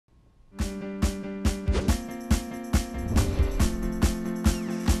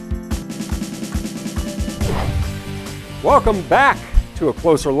Welcome back to A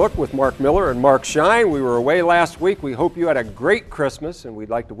Closer Look with Mark Miller and Mark Shine. We were away last week. We hope you had a great Christmas, and we'd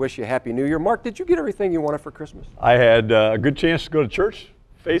like to wish you a Happy New Year. Mark, did you get everything you wanted for Christmas? I had a good chance to go to church,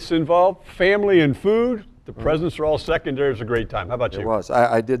 faith's involved, family and food. The presents are all secondary. It was a great time. How about you? It was.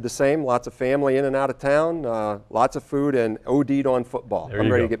 I did the same. Lots of family in and out of town, lots of food, and OD'd on football. I'm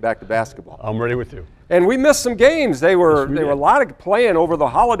ready to get back to basketball. I'm ready with you. And we missed some games. They were a lot of playing over the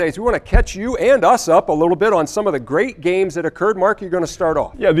holidays. We want to catch you and us up a little bit on some of the great games that occurred. Mark, you're going to start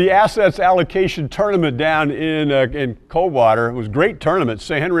off. Yeah, the assets allocation tournament down in Coldwater. It was a great tournament.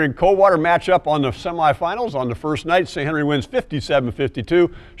 St. Henry and Coldwater match up on the semifinals on the first night. St. Henry wins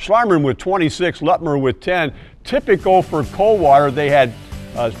 57-52. Schlarman with 26, Lutmer with 10. Typical for Coldwater, they had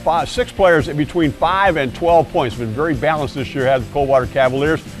 6 players between 5 and 12 points. Been very balanced this year, had the Coldwater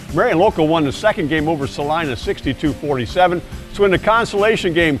Cavaliers. Marion Local won the second game over Salina 62-47. So in the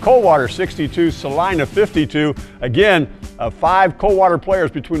consolation game, Coldwater 62, Salina 52. Again, 5 Coldwater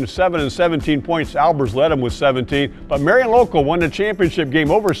players between 7 and 17 points. Albers led them with 17. But Marion Local won the championship game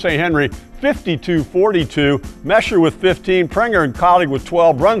over St. Henry 52-42. Mesher with 15, Prenger and Colleague with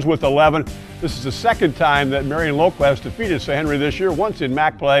 12, Bruns with 11. This is the second time that Marion Local has defeated St. Henry this year, once in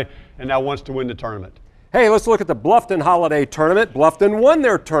MAC play and now wants to win the tournament. Hey, let's look at the Bluffton Holiday Tournament. Bluffton won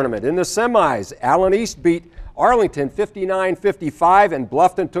their tournament in the semis. Allen East beat Arlington 59-55, and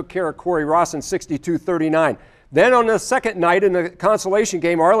Bluffton took care of Corey Rawson 62-39. Then on the second night in the consolation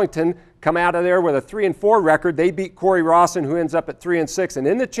game, Arlington come out of there with a 3-4 record. They beat Corey Rawson, who ends up at 3-6. And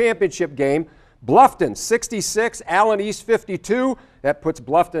in the championship game, Bluffton 66, Allen East 52. That puts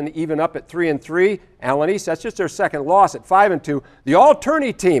Bluffton even up at 3-3. Allen East, that's just their second loss at 5-2. The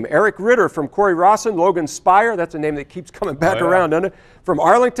all-tourney team, Eric Ritter from Corey Rawson, Logan Spire, that's a name that keeps coming back around, doesn't it? From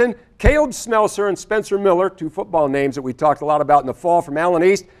Arlington, Caleb Smelser and Spencer Miller, 2 football names that we talked a lot about in the fall from Allen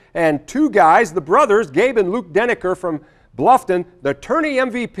East. And 2 guys, the brothers, Gabe and Luke Denneker from Bluffton. The tourney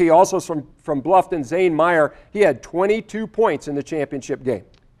MVP, also from Bluffton, Zane Meyer. He had 22 points in the championship game.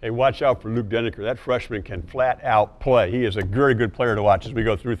 Hey, watch out for Luke Denneker. That freshman can flat out play. He is a very good player to watch as we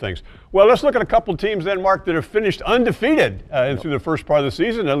go through things. Well, let's look at a couple of teams then, Mark, that have finished undefeated through the first part of the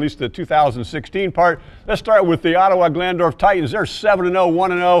season, at least the 2016 part. Let's start with the Ottawa Glandorf Titans. They're 7-0,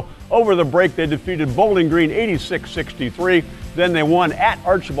 1-0. Over the break, they defeated Bowling Green 86-63. Then they won at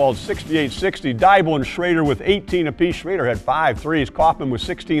Archibald 68-60. Dybel and Schrader with 18 apiece. Schrader had 5 threes. Kaufman with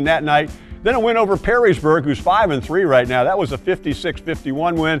 16 that night. Then a win over Perrysburg, who's 5-3 right now. That was a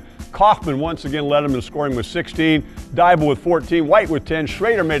 56-51 win. Kaufman once again led them in scoring with 16. Dybel with 14, White with 10.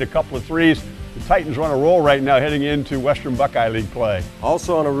 Schrader made a couple of threes. The Titans are on a roll right now heading into Western Buckeye League play.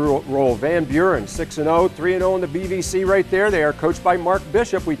 Also on a roll, Van Buren 6-0, 3-0 in the BVC right there. They are coached by Mark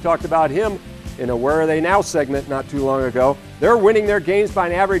Bishop. We talked about him in a Where Are They Now segment not too long ago. They're winning their games by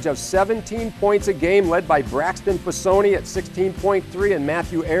an average of 17 points a game, led by Braxton Fasoni at 16.3 and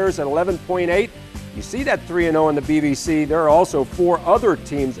Matthew Ayers at 11.8. You see that 3-0 in the BVC. There are also 4 other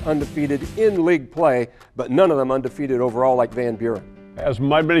teams undefeated in league play, but none of them undefeated overall like Van Buren. As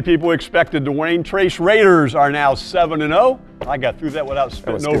many people expected, the Wayne Trace Raiders are now 7-0. I got through that without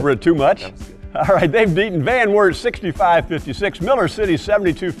spitting over it too much. All right, they've beaten Van Wert 65-56, Miller City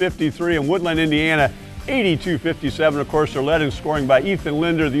 72-53, and Woodland, Indiana 82-57. Of course, they're led in scoring by Ethan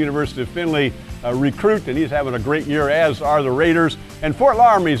Linder, the University of Findlay recruit, and he's having a great year, as are the Raiders. And Fort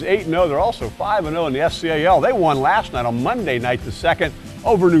Laramie's 8-0. They're also 5-0 in the SCAL. They won last night on Monday night, the second,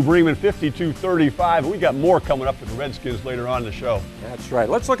 over New Bremen 52-35. We got more coming up with the Redskins later on in the show. That's right.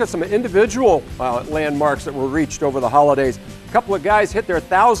 Let's look at some individual landmarks that were reached over the holidays. A couple of guys hit their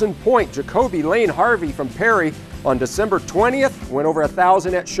 1,000-point. Jacoby Lane-Harvey from Perry on December 20th went over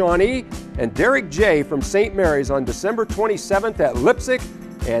 1,000 at Shawnee. And Derek J. from St. Mary's on December 27th at Leipzig.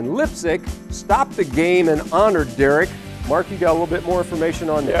 And Leipzig stopped the game and honored Derek. Mark, you got a little bit more information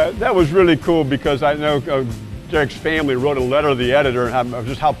on that. Yeah, that was really cool because I know Derek's family wrote a letter to the editor and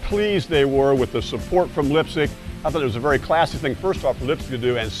just how pleased they were with the support from Leipzig. I thought it was a very classy thing, first off, for Leipzig to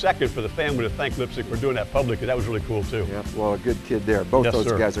do, and second, for the family to thank Leipzig for doing that publicly. That was really cool, too. Yeah, well, a good kid there. Both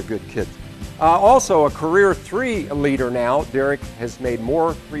those guys are good kids. Also, a career 3 leader now. Derek has made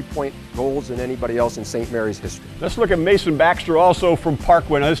more 3-point goals than anybody else in St. Mary's history. Let's look at Mason Baxter, also from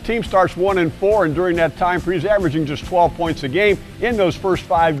Parkway. Now, his team starts 1-4, and during that time, he's averaging just 12 points a game. In those first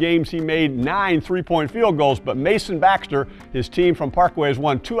 5 games, he made 9 3-point field goals. But Mason Baxter, his team from Parkway, has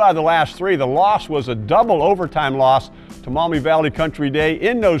won 2 out of the last 3. The loss was a double overtime loss to Maumee Valley Country Day.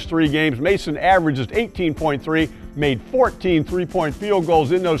 In those 3 games, Mason averages 18.3, made 14 3-point field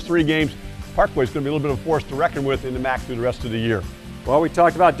goals in those 3 games. Parkway is going to be a little bit of a force to reckon with in the MAC through the rest of the year. Well, we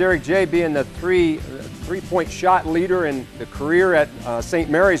talked about Derek J. being the three-point shot leader in the career at St.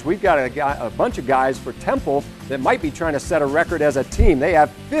 Mary's. We've got a bunch of guys for Temple that might be trying to set a record as a team. They have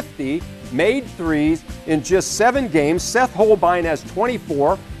 50 made threes in just 7 games. Seth Holbein has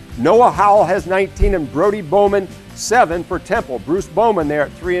 24. Noah Howell has 19, and Brody Bowman 7 for Temple. Bruce Bowman there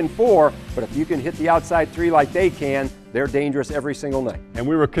at 3 and 4, but if you can hit the outside 3 like they can, they're dangerous every single night. And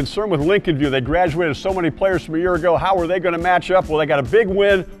we were concerned with Lincoln View. They graduated so many players from a year ago. How were they going to match up? Well, they got a big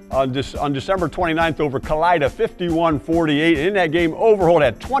win on December 29th over Kalida, 51-48. In that game, Overholt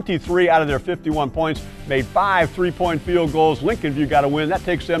had 23 out of their 51 points, made 5 3-point field goals. Lincoln View got a win. That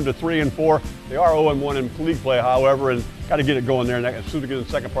takes them to 3 and 4. They are 0-1 in league play, however, and got to get it going there as soon as we get in the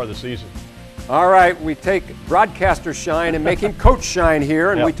second part of the season. All right, we take broadcaster shine and make him coach shine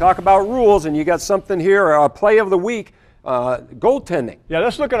here, and we talk about rules, and you got something here, a play of the week, goaltending. Yeah,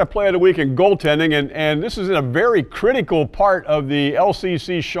 let's look at a play of the week in goaltending, and this is in a very critical part of the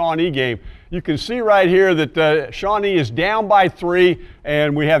LCC Shawnee game. You can see right here that Shawnee is down by 3,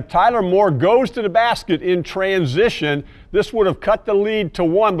 and we have Tyler Moore goes to the basket in transition. This would have cut the lead to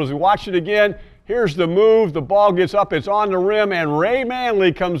 1, but as we watch it again, here's the move, the ball gets up, it's on the rim, and Ray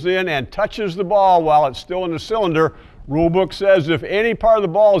Manley comes in and touches the ball while it's still in the cylinder. Rulebook says if any part of the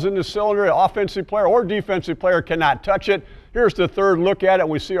ball is in the cylinder, an offensive player or defensive player cannot touch it. Here's the third look at it.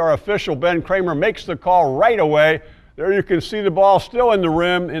 We see our official, Ben Kramer, makes the call right away. There you can see the ball still in the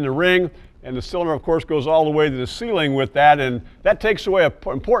rim, in the ring, and the cylinder, of course, goes all the way to the ceiling with that, and that takes away an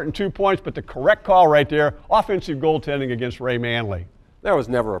important 2 points, but the correct call right there, offensive goaltending against Ray Manley. There was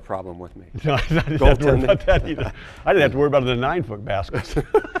never a problem with me. No, I didn't have to worry about that either. I didn't have to worry about the 9-foot baskets.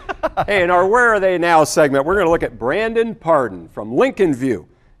 Hey, in our Where Are They Now segment, we're going to look at Brandon Pardon from Lincoln View.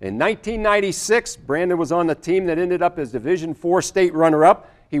 In 1996, Brandon was on the team that ended up as Division IV state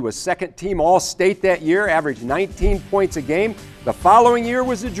runner-up. He was second-team All-State that year, averaged 19 points a game. The following year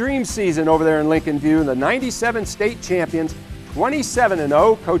was the dream season over there in Lincoln View. The 97 state champions,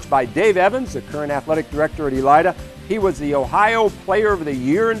 27-0, coached by Dave Evans, the current athletic director at Elida. He was the Ohio Player of the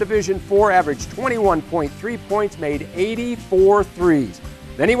Year in Division IV, averaged 21.3 points, made 84 threes.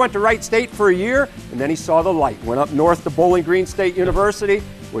 Then he went to Wright State for a year, and then he saw the light. Went up north to Bowling Green State University,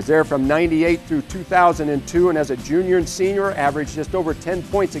 was there from 98 through 2002, and as a junior and senior, averaged just over 10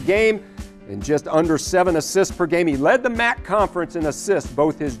 points a game and just under 7 assists per game. He led the MAC Conference in assists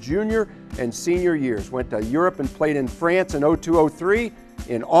both his junior and senior years. Went to Europe and played in France in 02-03,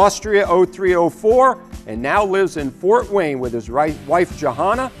 in Austria 03-04, and now lives in Fort Wayne with his wife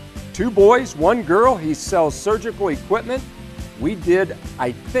Johanna, 2 boys, 1 girl. He sells surgical equipment. We did,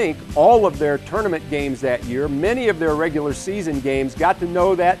 I think, all of their tournament games that year, many of their regular season games, got to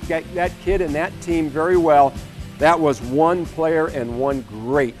know that kid and that team very well. That was one player and one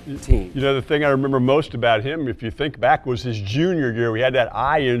great team. You know, the thing I remember most about him, if you think back, was his junior year. We had that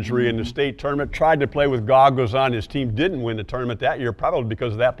eye injury in the state tournament, tried to play with goggles on. His team didn't win the tournament that year, probably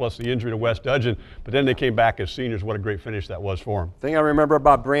because of that plus the injury to West Dudgeon. But then they came back as seniors. What a great finish that was for him. The thing I remember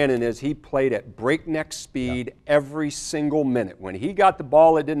about Brandon is he played at breakneck speed every single minute. When he got the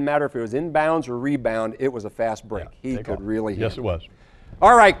ball, it didn't matter if it was inbounds or rebound. It was a fast break. He could really hit. Yes, it was.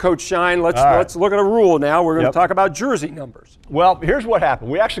 All right, Coach Shine, let's look at a rule now. We're going to talk about jersey numbers. Well, here's what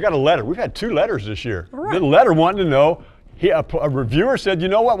happened. We actually got a letter. We've had 2 letters this year. The letter wanted to know, a reviewer said, you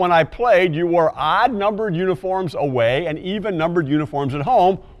know what, when I played, you wore odd-numbered uniforms away and even-numbered uniforms at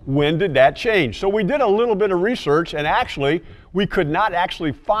home. When did that change? So we did a little bit of research, and actually, we could not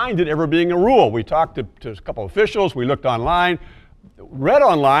actually find it ever being a rule. We talked to a couple of officials. We looked online. Read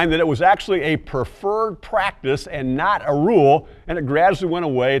online that it was actually a preferred practice and not a rule, and it gradually went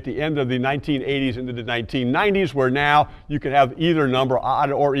away at the end of the 1980s into the 1990s, where now you can have either number,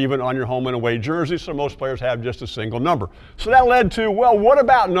 odd or even, on your home and away jersey, so most players have just a single number. So that led to, well, what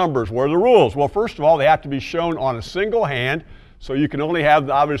about numbers? What are the rules? Well, first of all, they have to be shown on a single hand, so you can only have,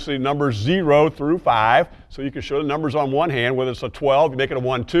 obviously, numbers 0 through 5, so you can show the numbers on one hand, whether it's a 12, you make it a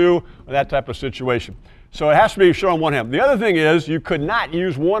 1-2, or that type of situation. So it has to be shown on one hand. The other thing is you could not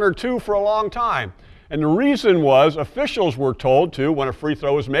use 1 or 2 for a long time. And the reason was officials were told to, when a free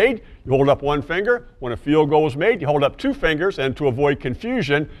throw is made, you hold up 1 finger. When a field goal is made, you hold up 2 fingers. And to avoid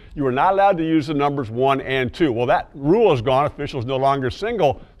confusion, you were not allowed to use the numbers 1 and 2. Well, that rule is gone. Officials no longer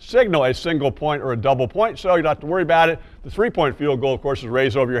signal a single point or a double point, so you don't have to worry about it. The 3-point field goal, of course, is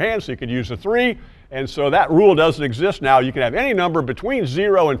raised over your hand, so you could use the 3. And so that rule doesn't exist now. You can have any number between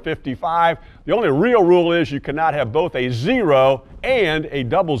 0 and 55. The only real rule is you cannot have both a 0 and a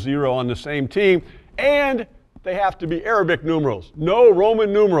double 0 on the same team. And they have to be Arabic numerals, no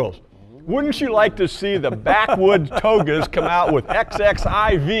Roman numerals. Wouldn't you like to see the backwood togas come out with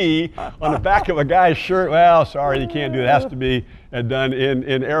XXIV on the back of a guy's shirt? Well, sorry, you can't do it. It has to be done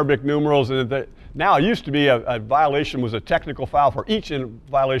in Arabic numerals. And Now it used to be a violation was a technical foul for each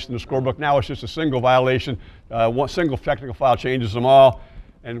violation in the scorebook. Now it's just a single violation. One single technical foul changes them all.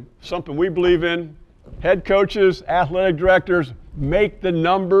 And something we believe in, head coaches, athletic directors, make the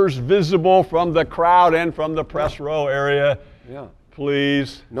numbers visible from the crowd and from the press row area. Yeah.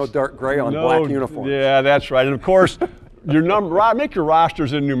 Please. No dark gray on black uniforms. Yeah, that's right. And of course, make your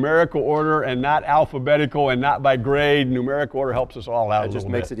rosters in numerical order and not alphabetical and not by grade. Numerical order helps us all out. It just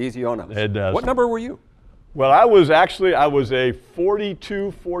makes it easy on us. It does. What number were you? Well, I was a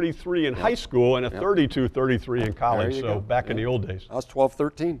 42-43 in high school and a 32-33 in college, so back in the old days. I was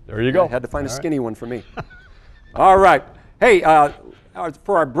 12-13. There you go. I had to find a skinny one for me. All right. Hey,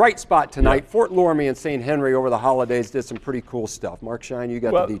 for our bright spot tonight, Fort Loramie and St. Henry over the holidays did some pretty cool stuff. Mark Shine, you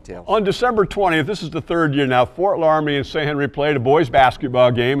got the details. On December 20th, this is the third year now, Fort Loramie and St. Henry played a boys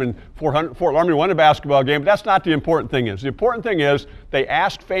basketball game, and Fort Loramie won a basketball game, but that's not the important thing. The important thing is they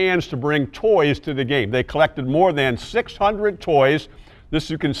asked fans to bring toys to the game. They collected more than 600 toys. This,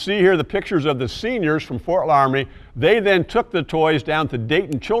 you can see here the pictures of the seniors from Fort Loramie. They then took the toys down to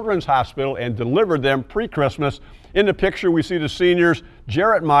Dayton Children's Hospital and delivered them pre-Christmas. In the picture, we see the seniors,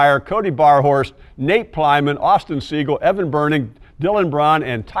 Jarrett Meyer, Cody Barhorst, Nate Plyman, Austin Siegel, Evan Burning, Dylan Braun,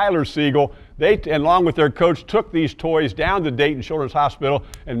 and Tyler Siegel. They, along with their coach, took these toys down to Dayton Children's Hospital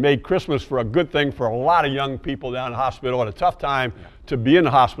and made Christmas for a good thing for a lot of young people down in the hospital at a tough time to be in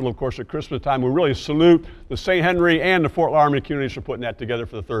the hospital, of course, at Christmas time. We really salute the St. Henry and the Fort Loramie communities for putting that together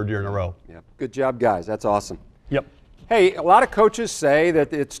for the third year in a row. Yeah, good job, guys. That's awesome. Yep. Hey, a lot of coaches say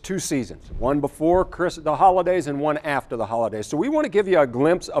that it's two seasons, one before the holidays and one after the holidays. So we want to give you a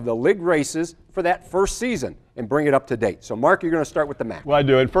glimpse of the league races for that first season and bring it up to date. So Mark, you're going to start with the MAC. Well, I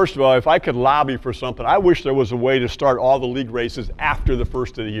do. And first of all, if I could lobby for something, I wish there was a way to start all the league races after the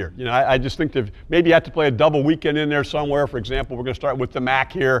first of the year. You know, I just think that maybe you have to play a double weekend in there somewhere. For example, we're going to start with the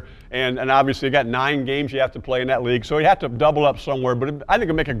MAC here, and obviously you got 9 games you have to play in that league, so you have to double up somewhere. But I think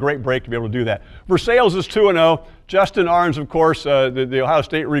it'll make a great break to be able to do that. Versailles is 2-0. Justin Arns, of course, the Ohio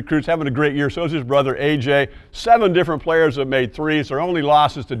State recruits, having a great year. So is his brother AJ. 7 different players have made threes. Their only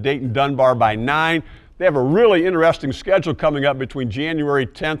losses to Dayton Dunbar by 9. They have a really interesting schedule coming up between January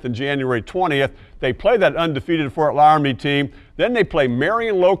 10th and January 20th. They play that undefeated Fort Loramie team. Then they play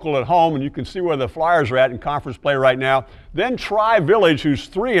Marion Local at home, and you can see where the Flyers are at in conference play right now. Then Tri-Village, who's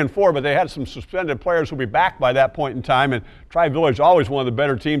 3-4, but they had some suspended players who'll be back by that point in time. And Tri-Village, always one of the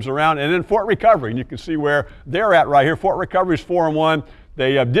better teams around. And then Fort Recovery, and you can see where they're at right here. Fort Recovery's 4-1.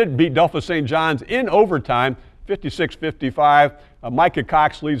 They did beat Delphos St. John's in overtime, 56-55. Micah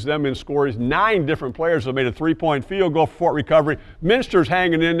Cox leads them in scores. 9 different players have made a 3-point field goal for Fort Recovery. Minster's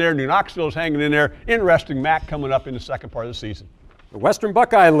hanging in there. New Knoxville's hanging in there. Interesting MAC coming up in the second part of the season. The Western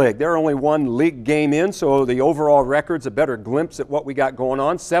Buckeye League, they're only 1 league game in, so the overall record's a better glimpse at what we got going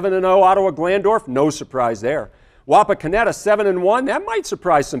on. 7-0 Ottawa Glandorf, no surprise there. Wapakoneta 7-1, that might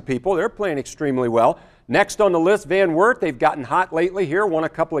surprise some people. They're playing extremely well. Next on the list, Van Wert, they've gotten hot lately here, won a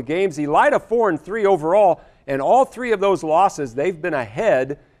couple of games. Elida 4-3 overall. And all 3 of those losses, they've been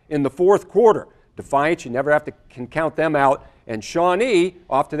ahead in the fourth quarter. Defiant, you never can count them out. And Shawnee,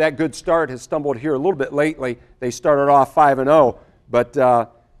 off to that good start, has stumbled here a little bit lately. They started off 5-0. But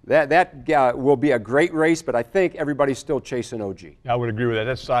that will be a great race, but I think everybody's still chasing OG. I would agree with that.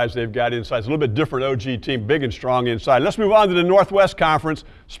 That size they've got inside. It's a little bit different OG team, big and strong inside. Let's move on to the Northwest Conference.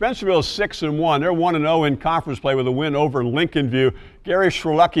 Spencerville is 6-1. They're 1-0 in conference play with a win over Lincoln View. Gary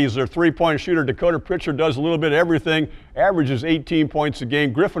Schrelucky is their 3-point shooter. Dakota Pritchard does a little bit of everything, averages 18 points a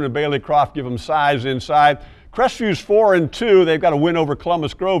game. Griffin and Bailey Croft give them size inside. Crestview's 4-2. They've got a win over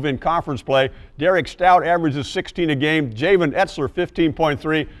Columbus Grove in conference play. Derek Stout averages 16 a game. Javen Etzler,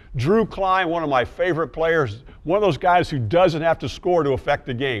 15.3. Drew Klein, one of my favorite players, one of those guys who doesn't have to score to affect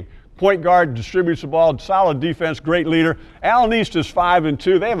the game. Point guard, distributes the ball, solid defense, great leader. Allen East is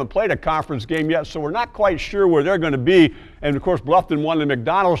 5-2. They haven't played a conference game yet, so we're not quite sure where they're going to be. And, of course, Bluffton won the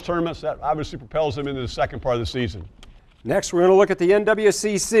McDonald's tournaments. That obviously propels them into the second part of the season. Next, we're going to look at the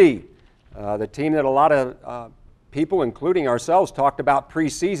NWCC. The team that a lot of people, including ourselves, talked about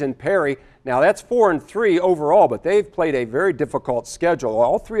preseason, Perry. Now, that's 4-3 overall, but they've played a very difficult schedule.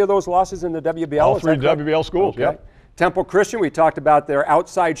 All 3 of those losses in the WBL? All 3 WBL schools, okay. Yep. Temple Christian, we talked about their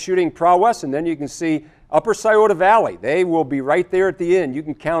outside shooting prowess, and then you can see Upper Scioto Valley. They will be right there at the end. You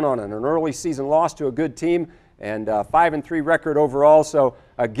can count on it. An early season loss to a good team and 5-3 record overall. So,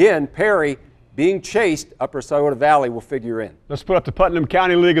 again, Perry being chased, Upper Scioto Valley will figure in. Let's put up the Putnam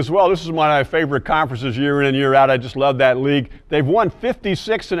County League as well. This is one of my favorite conferences year in and year out. I just love that league. They've won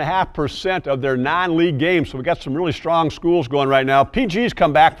 56.5% of their non-league games, so we've got some really strong schools going right now. PG's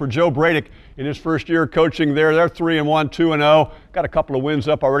come back for Joe Bradick. in his first year coaching there. They're 3-1, 2-0. Got a couple of wins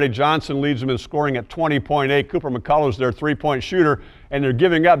up already. Johnson leads them in scoring at 20.8. Cooper McCullough's their three-point shooter, and they're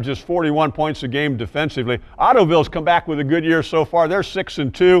giving up just 41 points a game defensively. Ottoville's come back with a good year so far. They're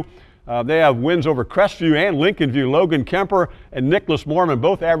 6-2. They have wins over Crestview and Lincoln View. Logan Kemper and Nicholas Mormon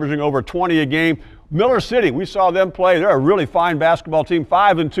both averaging over 20 a game. Miller City, we saw them play. They're a really fine basketball team,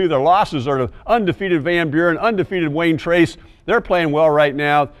 5-2. Their losses are to undefeated Van Buren, undefeated Wayne Trace. They're playing well right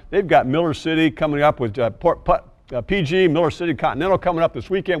now. They've got Miller City coming up with PG, Miller City Continental coming up this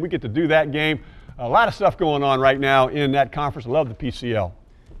weekend. We get to do that game. A lot of stuff going on right now in that conference. I love the PCL.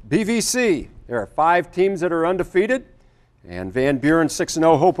 BVC, there are 5 teams that are undefeated. And Van Buren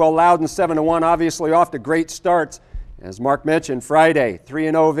 6-0, Hopewell Loudon 7-1, obviously off to great starts. As Mark mentioned, Friday,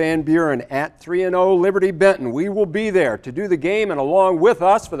 3-0 Van Buren at 3-0 Liberty Benton. We will be there to do the game, and along with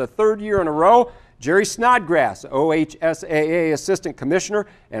us for the 3rd year in a row, Jerry Snodgrass, OHSAA Assistant Commissioner,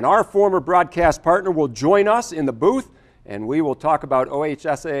 and our former broadcast partner will join us in the booth, and we will talk about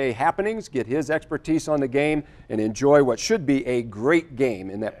OHSAA happenings, get his expertise on the game, and enjoy what should be a great game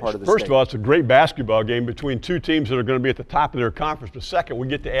in that part of the state. First of all, it's a great basketball game between 2 teams that are going to be at the top of their conference. But second, we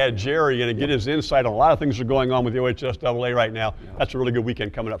get to add Jerry in and get his insight on a lot of things that are going on with the OHSAA right now. That's a really good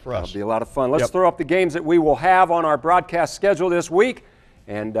weekend coming up for us. It'll be a lot of fun. Let's throw up the games that we will have on our broadcast schedule this week.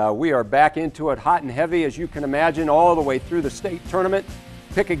 And we are back into it hot and heavy, as you can imagine, all the way through the state tournament.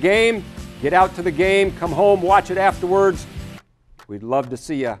 Pick a game, get out to the game, come home, watch it afterwards. We'd love to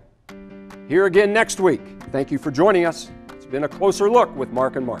see you here again next week. Thank you for joining us. It's been a closer look with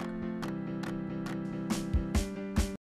Mark and Mark.